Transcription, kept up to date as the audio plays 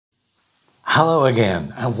Hello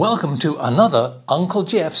again and welcome to another Uncle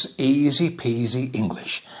Geoff's Easy-Peasy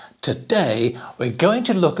English. Today we're going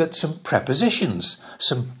to look at some prepositions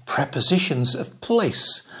of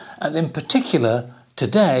place, and in particular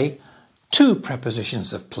today two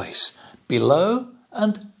prepositions of place, below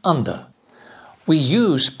and under. We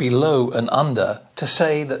use below and under to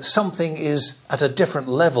say that something is at a different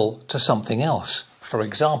level to something else. For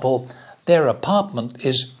example, their apartment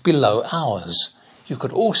is below ours. You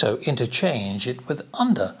could also interchange it with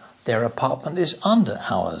under. Their apartment is under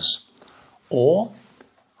ours. Or,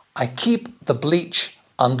 I keep the bleach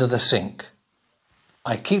under the sink.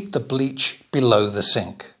 I keep the bleach below the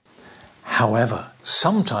sink. However,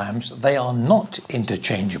 sometimes they are not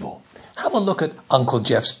interchangeable. Have a look at Uncle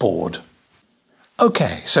Geoff's board.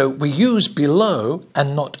 Okay, so we use below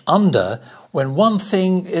and not under when one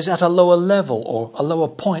thing is at a lower level or a lower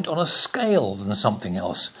point on a scale than something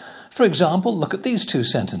else. For example, look at these two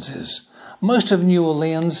sentences. Most of New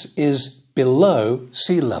Orleans is below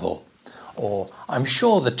sea level. Or, I'm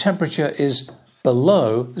sure the temperature is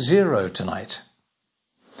below 0 tonight.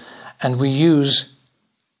 And we use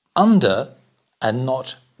under and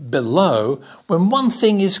not below when one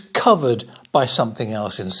thing is covered by something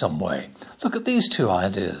else in some way. Look at these two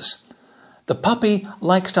ideas. The puppy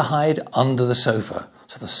likes to hide under the sofa,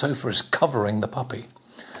 so the sofa is covering the puppy.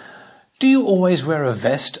 Do you always wear a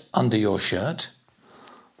vest under your shirt?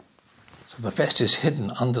 So the vest is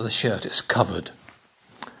hidden under the shirt, it's covered.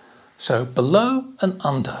 So below and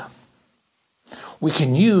under. We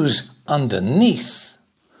can use underneath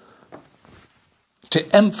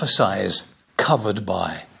to emphasize covered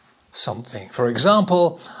by something. For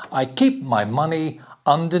example, I keep my money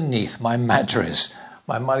underneath my mattress.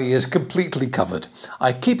 My money is completely covered.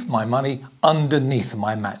 I keep my money underneath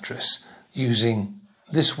my mattress, using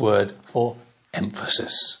this word for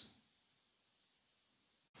emphasis.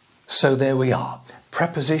 So there we are.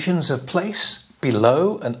 Prepositions of place,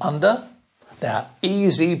 below and under. They're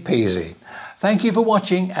easy peasy. Thank you for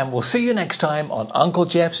watching, and we'll see you next time on Uncle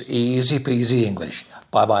Geoff's Easy Peasy English.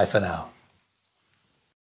 Bye bye for now.